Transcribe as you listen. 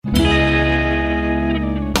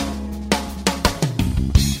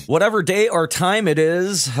Whatever day or time it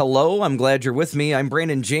is, hello, I'm glad you're with me. I'm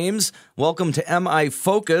Brandon James. Welcome to MI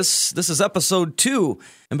Focus. This is episode 2.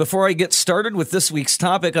 And before I get started with this week's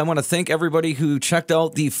topic, I want to thank everybody who checked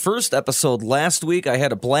out the first episode last week. I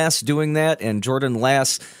had a blast doing that, and Jordan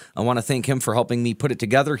Lass, I want to thank him for helping me put it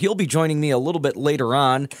together. He'll be joining me a little bit later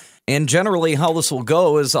on. And generally how this will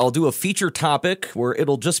go is I'll do a feature topic where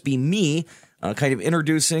it'll just be me kind of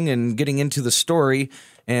introducing and getting into the story.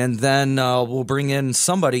 And then we'll bring in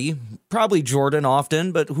somebody, probably Jordan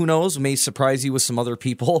often, but who knows, may surprise you with some other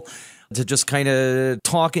people to just kind of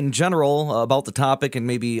talk in general about the topic and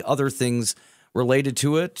maybe other things related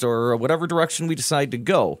to it or whatever direction we decide to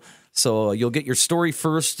go. So you'll get your story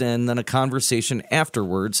first and then a conversation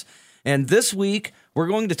afterwards. And this week, we're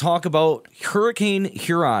going to talk about Hurricane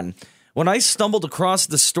Huron. When I stumbled across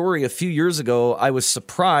the story a few years ago, I was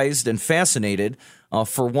surprised and fascinated.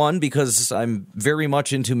 For one, because I'm very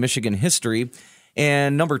much into Michigan history.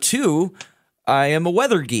 And number two, I am a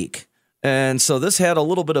weather geek. And so this had a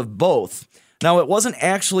little bit of both. Now, it wasn't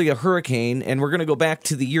actually a hurricane, and we're going to go back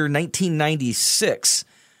to the year 1996.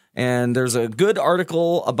 And there's a good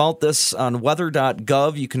article about this on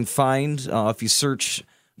weather.gov you can find if you search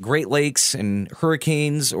Great Lakes and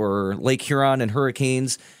hurricanes or Lake Huron and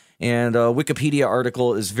hurricanes. And a Wikipedia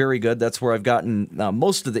article is very good. That's where I've gotten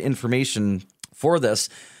most of the information for this.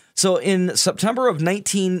 So in September of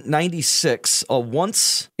 1996, a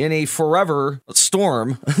once-in-a-forever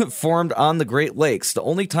storm formed on the Great Lakes. The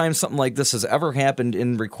only time something like this has ever happened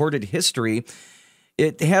in recorded history.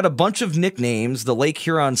 It had a bunch of nicknames. The Lake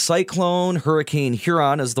Huron Cyclone, Hurricane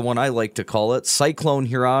Huron is the one I like to call it, Cyclone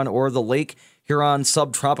Huron, or the Lake Huron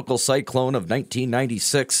Subtropical Cyclone of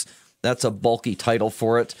 1996. That's a bulky title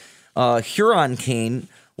for it. Huroncane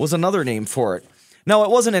was another name for it. Now,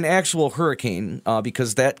 it wasn't an actual hurricane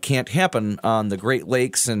because that can't happen on the Great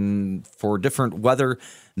Lakes, and for different weather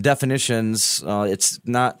definitions, it's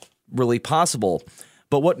not really possible.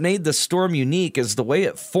 But what made the storm unique is the way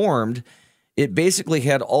it formed. It basically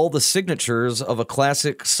had all the signatures of a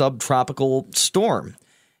classic subtropical storm.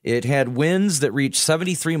 It had winds that reached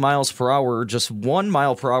 73 miles per hour, just 1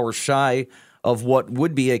 mile per hour shy of what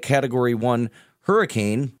would be a Category 1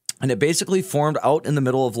 hurricane. And it basically formed out in the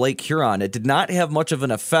middle of Lake Huron. It did not have much of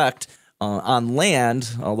an effect on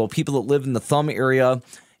land, although people that live in the Thumb area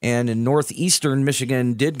and in northeastern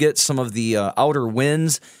Michigan did get some of the outer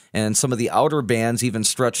winds, and some of the outer bands even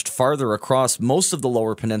stretched farther across most of the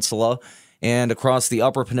lower peninsula and across the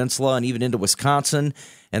upper peninsula and even into Wisconsin.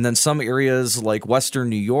 And then some areas like western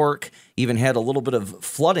New York even had a little bit of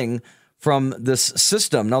flooding from this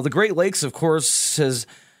system. Now, the Great Lakes, of course, has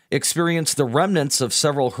experienced the remnants of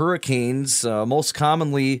several hurricanes, most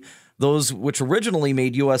commonly those which originally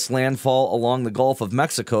made U.S. landfall along the Gulf of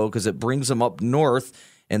Mexico because it brings them up north,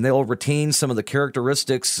 and they'll retain some of the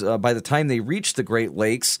characteristics by the time they reach the Great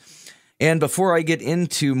Lakes. And before I get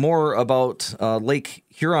into more about Lake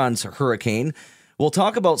Huron's hurricane, we'll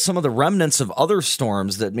talk about some of the remnants of other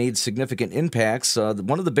storms that made significant impacts.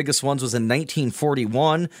 One of the biggest ones was in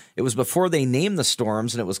 1941. It was before they named the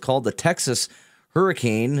storms, and it was called the Texas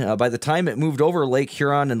Hurricane. By the time it moved over Lake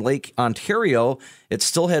Huron and Lake Ontario, it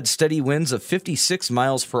still had steady winds of 56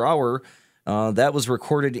 miles per hour. That was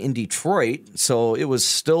recorded in Detroit, so it was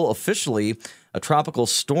still officially a tropical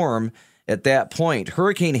storm at that point.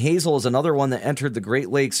 Hurricane Hazel is another one that entered the Great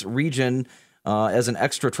Lakes region as an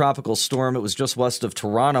extratropical storm. It was just west of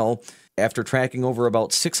Toronto after tracking over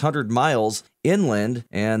about 600 miles inland,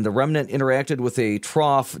 and the remnant interacted with a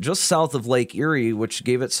trough just south of Lake Erie, which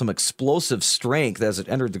gave it some explosive strength as it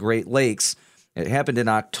entered the Great Lakes. It happened in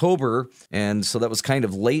October, and so that was kind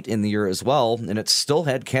of late in the year as well, and it still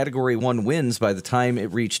had Category 1 winds by the time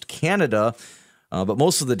it reached Canada, but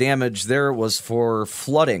most of the damage there was for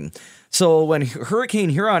flooding. So when Hurricane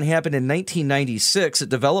Huron happened in 1996, it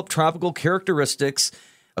developed tropical characteristics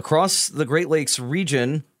across the Great Lakes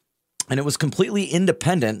region, and it was completely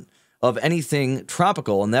independent of anything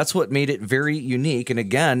tropical, and that's what made it very unique. And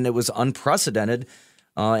again, it was unprecedented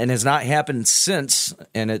and has not happened since,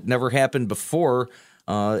 and it never happened before,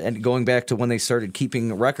 and going back to when they started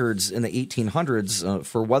keeping records in the 1800s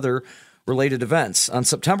for weather-related events. On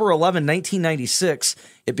September 11, 1996,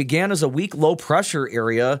 it began as a weak low-pressure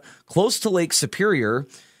area close to Lake Superior,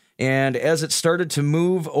 and as it started to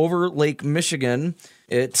move over Lake Michigan,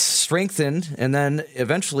 it strengthened and then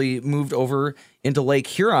eventually moved over into Lake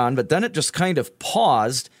Huron, but then it just kind of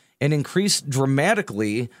paused and increased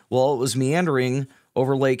dramatically while it was meandering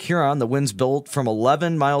over Lake Huron. The winds built from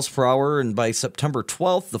 11 miles per hour, and by September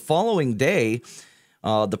 12th, the following day,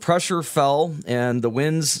 the pressure fell and the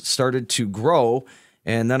winds started to grow,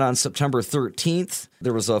 And then on September 13th,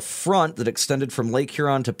 there was a front that extended from Lake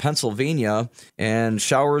Huron to Pennsylvania, and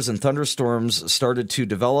showers and thunderstorms started to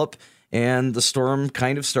develop, and the storm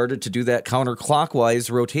kind of started to do that counterclockwise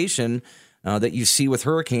rotation that you see with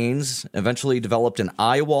hurricanes, eventually developed an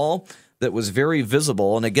eye wall that was very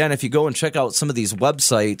visible. And again, if you go and check out some of these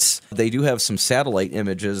websites, they do have some satellite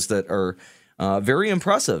images that are very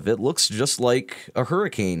impressive. It looks just like a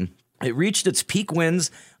hurricane. It reached its peak winds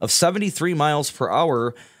of 73 miles per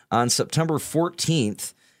hour on September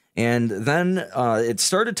 14th, and then it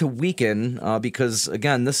started to weaken because,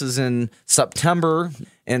 again, this is in September,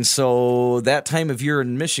 and so that time of year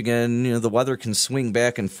in Michigan, the weather can swing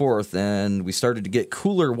back and forth, and we started to get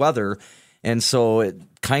cooler weather, and so it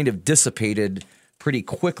kind of dissipated pretty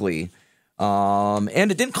quickly.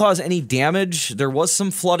 And it didn't cause any damage. There was some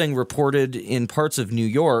flooding reported in parts of New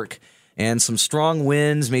York, and some strong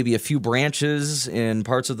winds, maybe a few branches in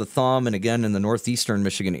parts of the Thumb and again in the northeastern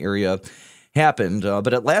Michigan area happened.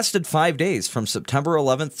 But it lasted 5 days, from September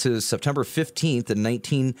 11th to September 15th in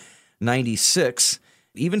 1996.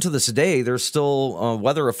 Even to this day, there's still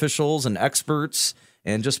weather officials and experts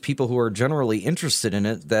and just people who are generally interested in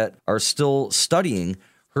it that are still studying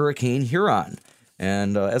Hurricane Huron.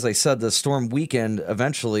 And as I said, the storm weakened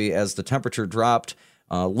eventually as the temperature dropped.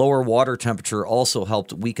 Lower water temperature also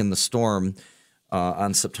helped weaken the storm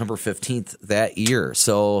on September 15th that year.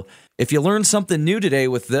 So if you learned something new today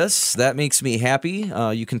with this, that makes me happy.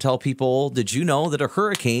 You can tell people, did you know that a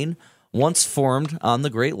hurricane once formed on the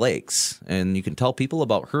Great Lakes? And you can tell people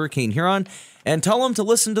about Hurricane Huron and tell them to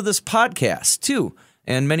listen to this podcast too,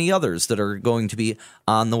 and many others that are going to be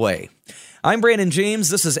on the way. I'm Brandon James.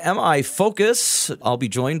 This is MI Focus. I'll be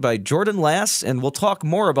joined by Jordan Lass, and we'll talk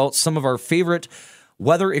more about some of our favorite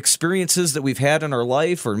weather experiences that we've had in our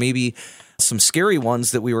life, or maybe some scary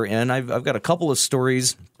ones that we were in. I've got a couple of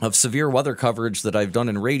stories of severe weather coverage that I've done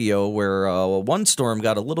in radio where one storm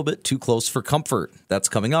got a little bit too close for comfort. That's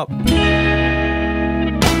coming up.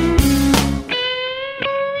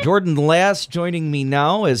 Jordan Lass joining me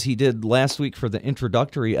now, as he did last week for the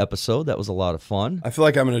introductory episode. That was a lot of fun. I feel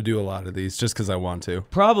like I'm going to do a lot of these just because I want to.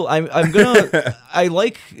 Probably. I'm going to, I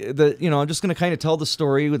like the, I'm just going to kind of tell the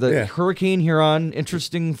story with the Hurricane Huron,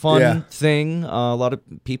 interesting, fun thing. A lot of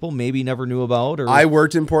people maybe never knew about. Or I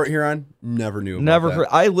worked in Port Huron, never knew about that.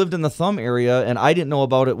 I lived in the Thumb area, and I didn't know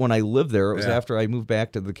about it when I lived there. It was after I moved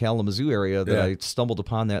back to the Kalamazoo area that I stumbled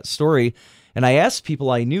upon that story. And I asked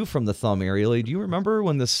people I knew from the Thumb area, like, do you remember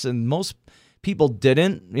when this, and most people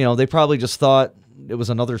didn't, they probably just thought it was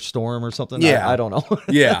another storm or something. Yeah. I don't know.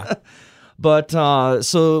 Yeah. But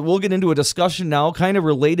so we'll get into a discussion now kind of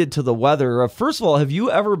related to the weather. First of all, have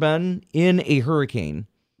you ever been in a hurricane?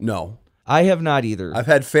 No. I have not either. I've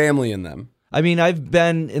had family in them. I mean, I've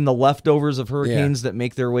been in the leftovers of hurricanes that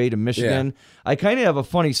make their way to Michigan. Yeah. I kind of have a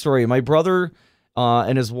funny story. My brother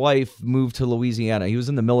and his wife moved to Louisiana. He was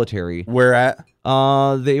in the military. Where at?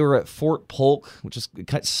 They were at Fort Polk, which is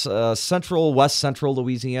west central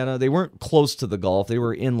Louisiana. They weren't close to the Gulf. They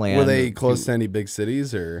were inland. Were they close to any big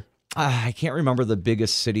cities, or? I can't remember the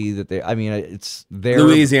biggest city that they. I mean, it's there.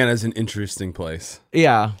 Louisiana is an interesting place.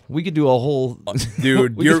 Yeah, we could do a whole.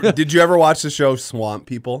 Dude, did you ever watch the show Swamp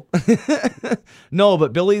People? No,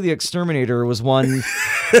 but Billy the Exterminator was one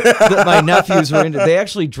that my nephews were into. They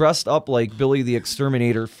actually dressed up like Billy the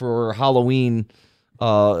Exterminator for Halloween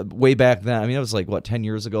way back then. I mean, it was like, 10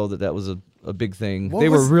 years ago that was a big thing. They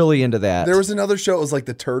were really into that. There was another show. It was like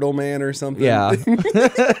the Turtle Man or something. Yeah.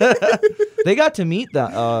 They got to meet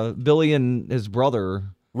Billy and his brother.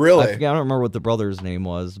 Really? I don't remember what the brother's name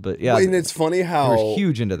was, but yeah. And it's funny how they were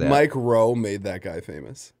huge into that. Mike Rowe made that guy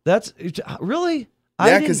famous. That's really?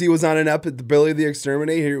 Yeah, because he was on Billy the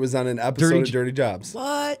Exterminator. He was on an episode of Dirty Jobs.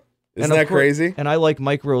 What? Isn't that crazy? And I like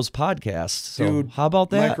Mike Rowe's podcast. So dude, how about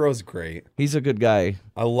that? Mike Rowe's great. He's a good guy.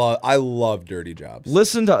 I love Dirty Jobs.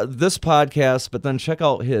 Listen to this podcast, but then check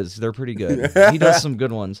out his. They're pretty good. He does some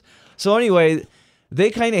good ones. So anyway, they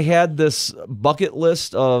kind of had this bucket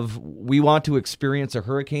list of, we want to experience a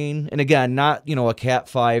hurricane. And again, not, a Cat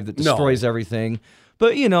 5 that destroys everything,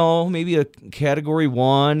 but, maybe a Category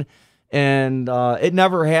 1. And it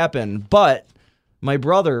never happened. But my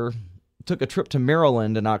brother took a trip to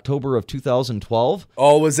Maryland in October of 2012.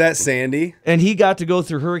 Oh, was that Sandy? And he got to go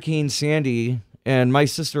through Hurricane Sandy, and my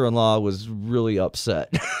sister-in-law was really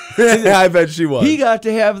upset. I bet she was. He got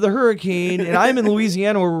to have the hurricane, and I'm in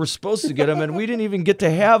Louisiana where we're supposed to get him, and we didn't even get to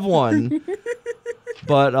have one.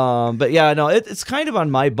 But yeah, no, it's kind of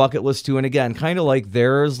on my bucket list too. And again, kind of like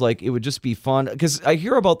theirs, like it would just be fun, because I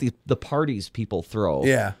hear about the parties people throw.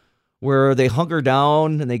 Yeah. Where they hunker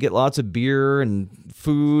down and they get lots of beer and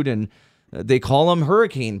food, and They call them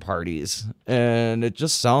hurricane parties, and it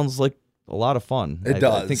just sounds like a lot of fun. It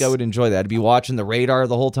does. I think I would enjoy that. To be watching the radar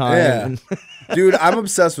the whole time. Yeah. Dude, I'm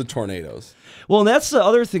obsessed with tornadoes. Well, and that's the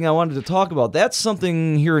other thing I wanted to talk about. That's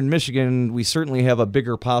something here in Michigan we certainly have a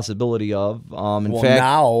bigger possibility of. In fact,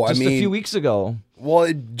 now, just a few weeks ago.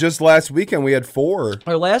 Well, just last weekend we had 4.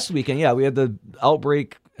 Or last weekend, yeah, we had the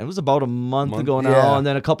outbreak. It was about a month ago now, yeah. And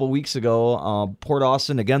then a couple weeks ago, Port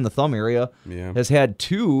Austin, again, the Thumb area, has had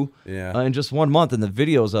 2 in just 1 month, and the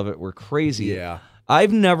videos of it were crazy. Yeah.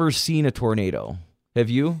 I've never seen a tornado. Have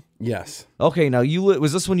you? Yes. Okay, now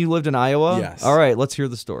was this when you lived in Iowa? Yes. All right, let's hear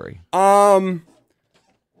the story.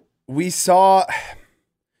 We saw,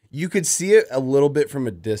 you could see it a little bit from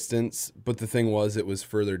a distance, but the thing was it was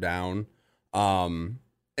further down. I mean,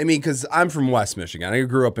 because I'm from West Michigan. I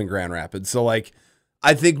grew up in Grand Rapids, so like,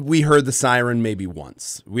 I think we heard the siren maybe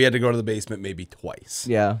once. We had to go to the basement maybe twice.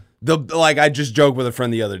 Yeah. I just joked with a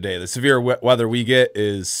friend the other day. The severe weather we get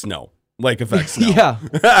is snow. Like affects snow.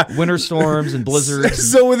 Yeah. Winter storms and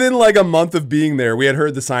blizzards. So within like a month of being there, we had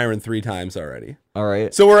heard the siren 3 times already. All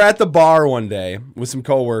right. So we're at the bar one day with some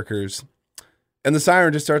coworkers, and the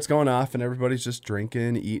siren just starts going off, and everybody's just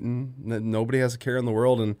drinking, eating. Nobody has a care in the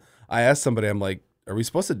world. And I asked somebody, I'm like, are we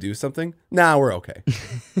supposed to do something? Nah, we're okay.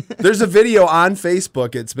 There's a video on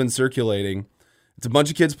Facebook. It's been circulating. It's a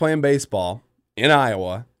bunch of kids playing baseball in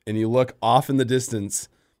Iowa, and you look off in the distance,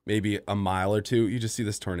 maybe a mile or 2, you just see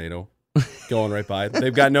this tornado going right by.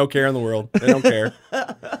 They've got no care in the world. They don't care.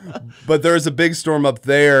 But there was a big storm up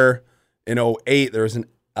there in 2008. There was an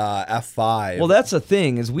F5. Well, that's the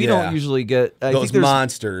thing, is we don't usually get those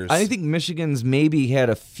monsters. I think Michigan's maybe had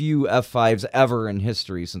a few F5s ever in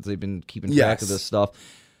history since they've been keeping track of this stuff.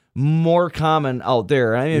 More common out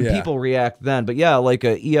there. I mean, people react then. But yeah, like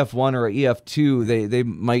a EF1 or a EF2, they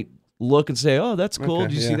might look and say, "Oh, that's cool.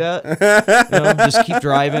 Did you see that?" Just keep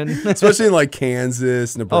driving. Especially in like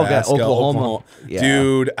Kansas, Nebraska, Oklahoma. Yeah.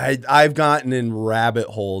 Dude, I've gotten in rabbit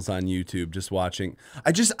holes on YouTube just watching.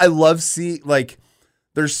 I love like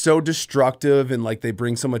they're so destructive and like they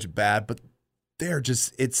bring so much bad, but they're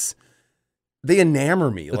just they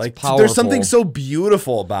enamor me. It's like powerful. There's something so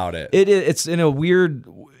beautiful about it. It's in a weird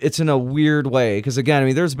way, because again, I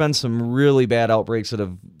mean, there's been some really bad outbreaks that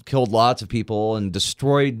have killed lots of people and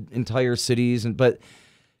destroyed entire cities, but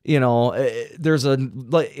it's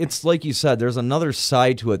like you said, there's another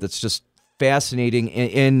side to it that's just fascinating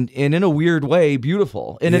and in a weird way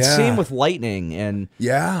beautiful. And it's same with lightning. And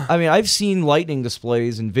I mean, I've seen lightning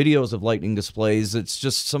displays and videos of lightning displays. It's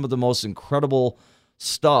just some of the most incredible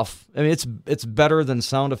stuff. I mean, it's better than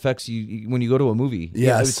sound effects when you go to a movie.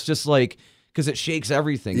 Yes. It's just like, because it shakes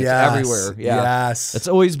everything. It's everywhere. Yeah. Yes. It's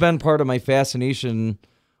always been part of my fascination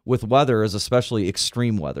with weather, is especially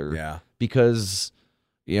extreme weather. Yeah. Because,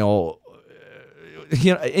 and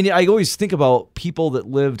I always think about people that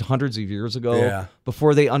lived hundreds of years ago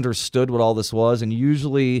before they understood what all this was, and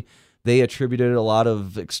usually they attributed a lot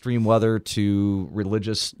of extreme weather to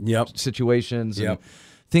religious situations and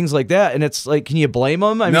things like that. And it's like, can you blame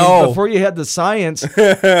them? I mean, before you had the science,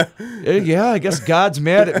 I guess God's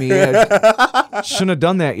mad at me. I shouldn't have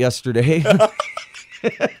done that yesterday.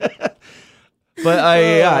 But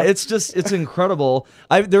it's incredible.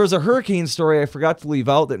 There was a hurricane story I forgot to leave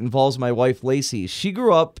out that involves my wife, Lacey. She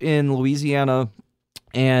grew up in Louisiana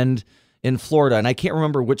and in Florida, and I can't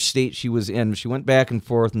remember which state she was in. She went back and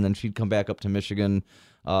forth, and then she'd come back up to Michigan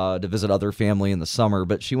to visit other family in the summer.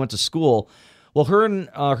 But she went to school. Well, her and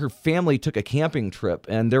her family took a camping trip,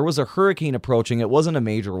 and there was a hurricane approaching. It wasn't a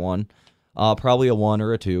major one, probably a 1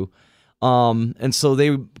 or a 2. And so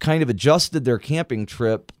they kind of adjusted their camping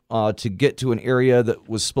trip to get to an area that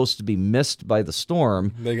was supposed to be missed by the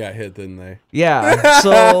storm. They got hit, didn't they? Yeah.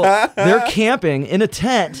 So they're camping in a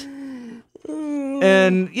tent.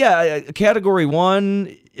 And Category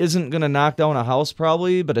 1 isn't going to knock down a house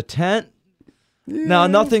probably, but a tent. Now,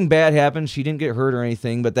 nothing bad happened. She didn't get hurt or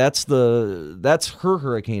anything, but that's her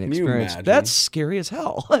hurricane experience. That's scary as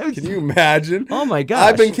hell. Can you imagine? Oh my gosh.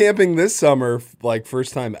 I've been camping this summer, like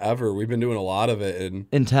first time ever. We've been doing a lot of it. And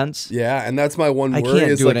intense? Yeah, and that's my one worry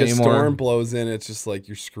is like a storm blows in, it's just like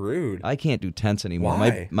you're screwed. I can't do tents anymore.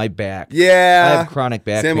 Why? My back. Yeah. I have chronic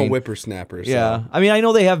back pain. I'm a whippersnapper. So. Yeah. I mean, I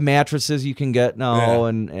know they have mattresses you can get now.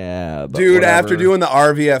 And but dude, whatever. After doing the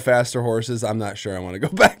RV at Faster Horses, I'm not sure I want to go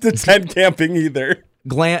back to tent camping either.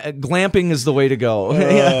 Glamping is the way to go.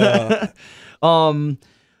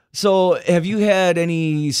 So have you had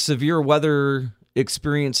any severe weather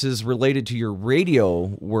experiences related to your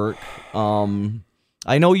radio work?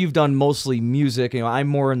 I know you've done mostly music. I'm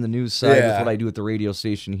more in the news side with what I do at the radio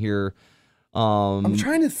station here. I'm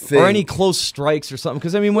trying to think. Or any close strikes or something.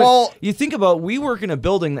 Because, I mean, when you think about, we work in a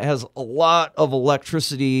building that has a lot of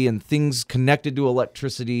electricity and things connected to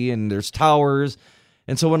electricity, and there's towers.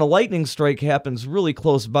 And so when a lightning strike happens really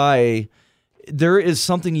close by, there is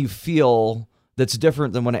something you feel that's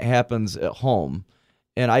different than when it happens at home.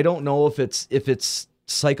 And I don't know if it's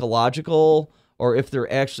psychological or if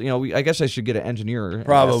they're actually, I guess I should get an engineer.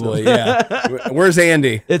 Probably, yeah. Where's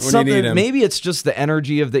Andy? It's when something. you need him? Maybe it's just the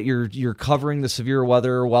energy of that you're covering the severe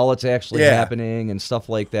weather while it's actually happening and stuff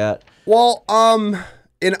like that. Well,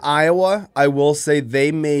 in Iowa, I will say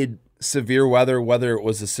they made severe weather, whether it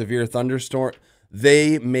was a severe thunderstorm,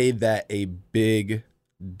 they made that a big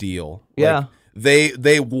deal. Yeah.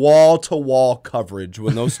 They wall to wall coverage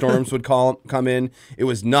when those storms would come in. It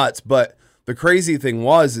was nuts, but. The crazy thing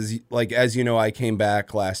is like, as you know, I came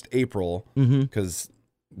back last April because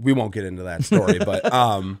we won't get into that story,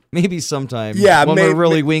 but maybe sometime. Yeah, when we're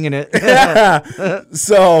really winging it.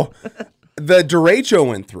 So the derecho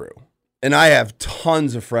went through, and I have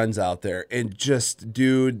tons of friends out there, and just,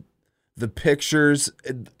 dude, the pictures,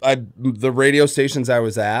 the radio stations I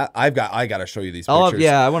was at, I got to show you these pictures.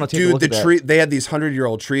 I want to take a look at that. They had these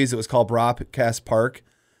 100-year-old trees. It was called Broadcast Park.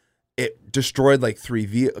 It destroyed like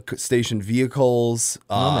 3 station vehicles.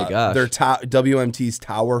 Oh my gosh! Their WMT's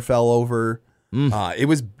tower fell over. It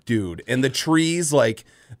was, dude, and the trees, like,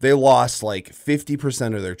 they lost like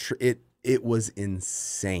 50% of their tree. It was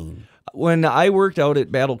insane. When I worked out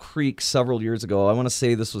at Battle Creek several years ago, I want to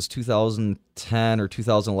say this was 2010 or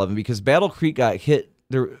 2011, because Battle Creek got hit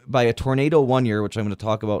by a tornado one year, which I'm going to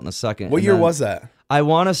talk about in a second. What year was that? I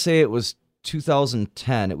want to say it was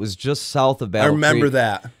 2010. It was just south of Battle Creek. I remember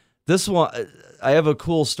that. This one, I have a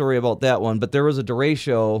cool story about that one, but there was a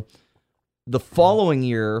derecho the following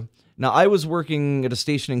year. Now, I was working at a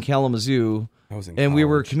station in Kalamazoo, and we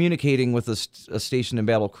were communicating with a station in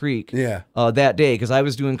Battle Creek that day, because I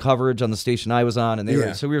was doing coverage on the station I was on,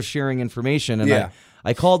 and so we were sharing information, and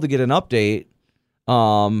I called to get an update.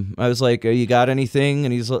 I was like, you got anything?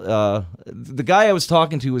 And he's the guy I was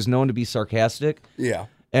talking to was known to be sarcastic. Yeah.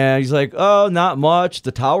 And he's like, oh, not much.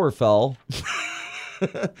 The tower fell.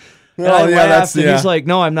 And I laughed, and he's like,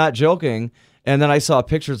 no, I'm not joking. And then I saw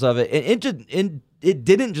pictures of it. And it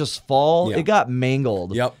didn't just fall. It got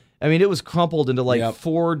mangled. Yep. I mean, it was crumpled into like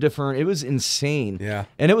 4 different, it was insane. Yeah.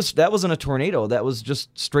 And that wasn't a tornado. That was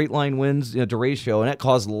just straight line winds, derecho, and it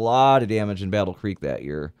caused a lot of damage in Battle Creek that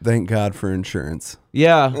year. Thank God for insurance.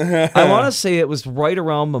 Yeah. I want to say it was right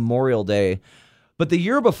around Memorial Day. But the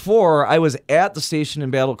year before, I was at the station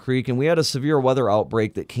in Battle Creek, and we had a severe weather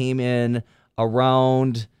outbreak that came in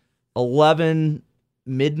around 11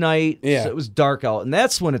 midnight. Yeah. So it was dark out, and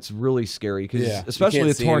that's when it's really scary, because especially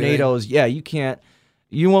with tornadoes,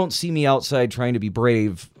 you won't see me outside trying to be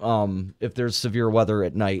brave if there's severe weather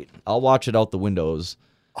at night. I'll watch it out the windows.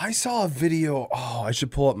 I saw a video. Oh, I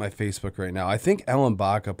should pull up my Facebook right now. I think Ellen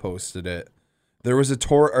Baca posted it. There was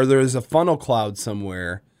a funnel cloud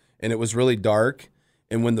somewhere, and it was really dark.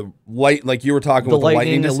 And when the light, like you were talking the with the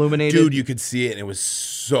lightning illuminated, dude, you could see it, and it was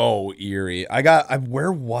so eerie.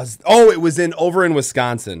 Where was? Oh, it was over in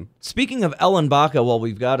Wisconsin. Speaking of Ellen Baca, well,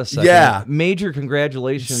 we've got a second. Major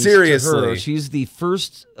congratulations to her. She's the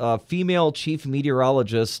first female chief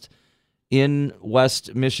meteorologist in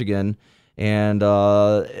West Michigan. And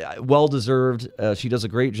well-deserved. She does a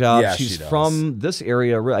great job. Yeah, she's from this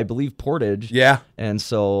area, I believe Portage. Yeah. And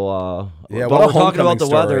so, but we're talking about the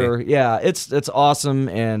story. weather. Yeah, it's awesome,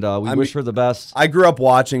 and we wish her the best. I grew up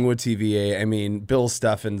watching Wood TVA. I mean, Bill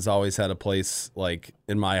Steffens always had a place, like,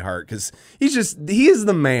 in my heart, because he is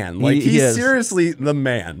the man. Like, he's seriously the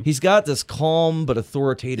man. He's got this calm but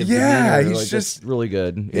authoritative demeanor. He's just really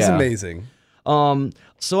good. He's amazing.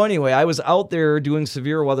 So anyway, I was out there doing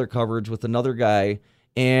severe weather coverage with another guy,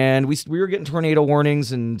 and we were getting tornado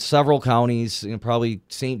warnings in several counties, probably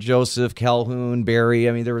St. Joseph, Calhoun, Barry.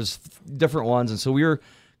 I mean, there was different ones, and so we were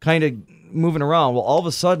kind of moving around. Well, all of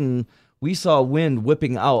a sudden, we saw wind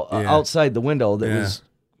whipping out outside the window that was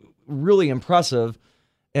really impressive,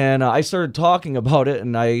 and I started talking about it,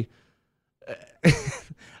 and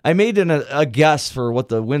I made a guess for what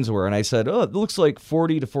the winds were, and I said, oh, it looks like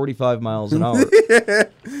 40 to 45 miles an hour.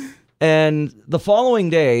 And the following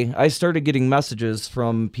day, I started getting messages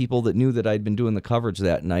from people that knew that I'd been doing the coverage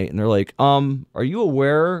that night, and they're like, are you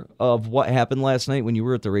aware of what happened last night when you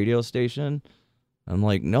were at the radio station? I'm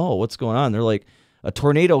like, no, what's going on? They're like, a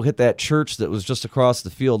tornado hit that church that was just across the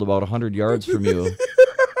field about 100 yards from you.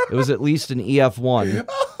 It was at least an EF1.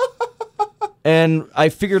 And I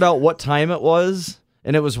figured out what time it was,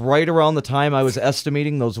 and it was right around the time I was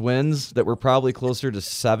estimating those winds that were probably closer to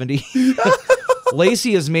 70.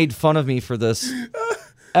 Lacey has made fun of me for this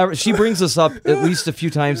She brings this up at least a few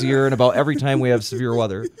times a year, and about every time we have severe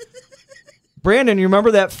weather. Brandon, you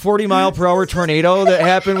remember that 40-mile-per-hour tornado that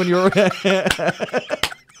happened when you were...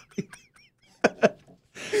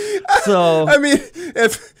 So I mean,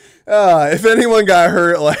 if anyone got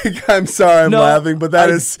hurt, like, I'm sorry, I'm laughing, but that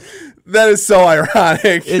is so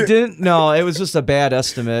ironic. It didn't. No, it was just a bad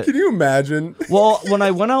estimate. Can you imagine? Well, when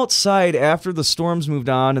I went outside after the storms moved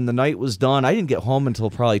on and the night was done, I didn't get home until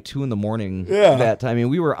probably 2 a.m. that time. I mean,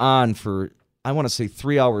 we were on for, I want to say,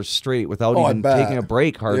 3 hours straight without even taking a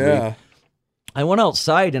break hardly. Yeah. I went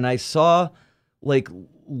outside and I saw like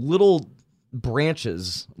little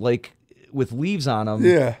branches, like with leaves on them.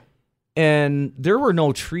 Yeah. And there were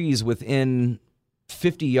no trees within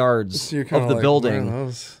 50 yards of the like, building.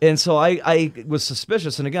 Man, and so I was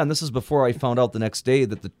suspicious. And again, this is before I found out the next day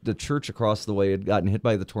that the church across the way had gotten hit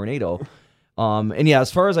by the tornado. And yeah,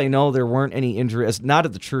 as far as I know, there weren't any injuries, not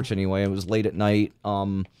at the church anyway. It was late at night.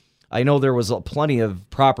 I know there was plenty of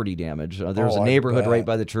property damage. There was a neighborhood right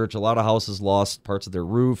by the church. A lot of houses lost parts of their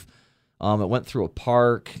roof. It went through a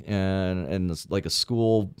park and like a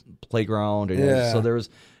school playground. And so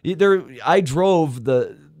I drove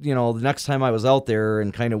the next time I was out there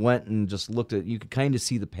and kind of went and just looked at, you could kind of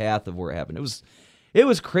see the path of where it happened. It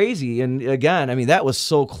was crazy. And again, I mean, that was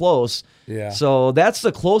so close. Yeah. So that's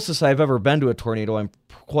the closest I've ever been to a tornado, I'm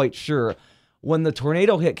quite sure. When the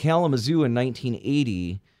tornado hit Kalamazoo in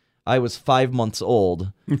 1980, I was 5 months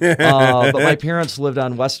old. But my parents lived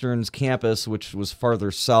on Western's campus, which was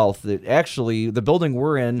farther south. The building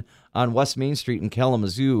we're in on West Main Street in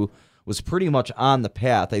Kalamazoo was pretty much on the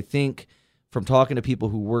path. I think from talking to people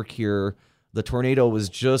who work here, the tornado was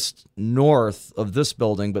just north of this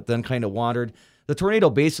building, but then kind of wandered. The tornado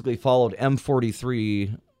basically followed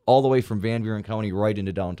M43 all the way from Van Buren County right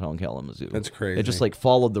into downtown Kalamazoo. That's crazy. It just like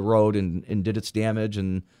followed the road and did its damage,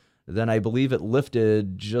 and then I believe it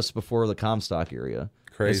lifted just before the Comstock area.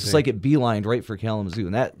 Crazy. It's just like it beelined right for Kalamazoo,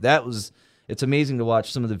 and that was. It's amazing to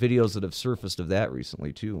watch some of the videos that have surfaced of that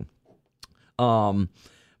recently too.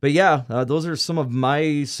 But yeah, those are some of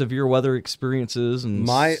my severe weather experiences, and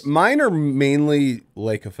mine are mainly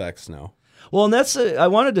lake effects now. Well, and I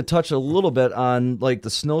wanted to touch a little bit on like the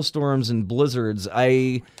snowstorms and blizzards.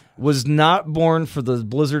 I was not born for the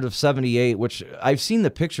blizzard of '78, which I've seen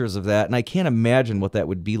the pictures of that, and I can't imagine what that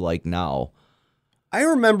would be like now. I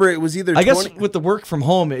remember it was either. I guess with the work from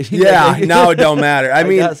home, now it don't matter. I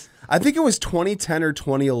mean, guess. I think it was 2010 or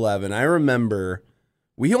 2011. I remember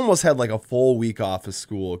we almost had like a full week off of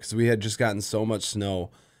school because we had just gotten so much snow,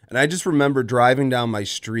 and I just remember driving down my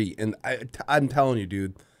street, and I'm telling you,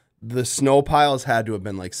 dude. The snow piles had to have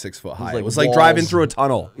been like 6 foot high. It was like driving through a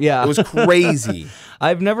tunnel. Yeah. It was crazy.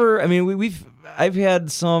 I've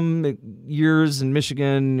had some years in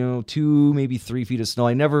Michigan, 2, maybe 3 feet of snow.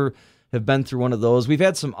 I never have been through one of those. We've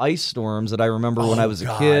had some ice storms that I remember when I was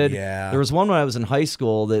a kid. Yeah. There was one when I was in high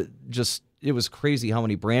school that it was crazy how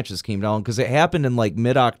many branches came down because it happened in like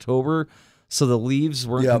mid-October. So the leaves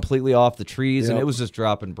weren't completely off the trees and it was just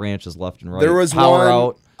dropping branches left and right. There was power one,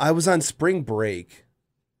 out. I was on spring break.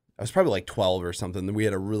 I was probably like 12 or something. We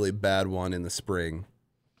had a really bad one in the spring.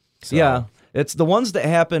 So. Yeah, it's the ones that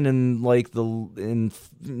happen in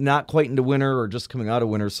not quite into winter or just coming out of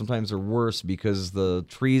winter. Sometimes are worse because the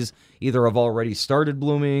trees either have already started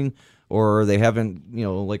blooming or they haven't,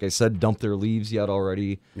 like I said, dumped their leaves yet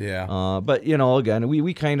already. Yeah. But again,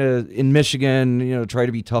 we kind of in Michigan, try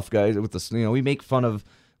to be tough guys with this. We make fun of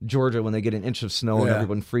Georgia when they get an inch of snow and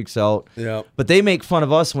everyone freaks out. Yeah. But they make fun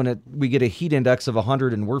of us when we get a heat index of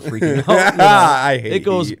 100 and we're freaking out. I hate it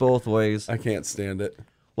goes heat. both ways. I can't stand it.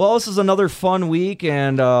 Well, this is another fun week,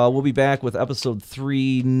 and we'll be back with episode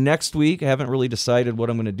 3 next week. I haven't really decided what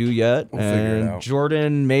I'm going to do yet. We'll figure it out.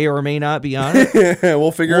 Jordan may or may not be on it.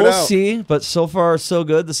 We'll figure it out. We'll see, but so far, so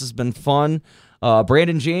good. This has been fun.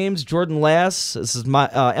 Brandon James, Jordan Lass, this is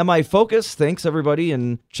my MI Focus. Thanks, everybody,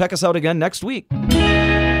 and check us out again next week.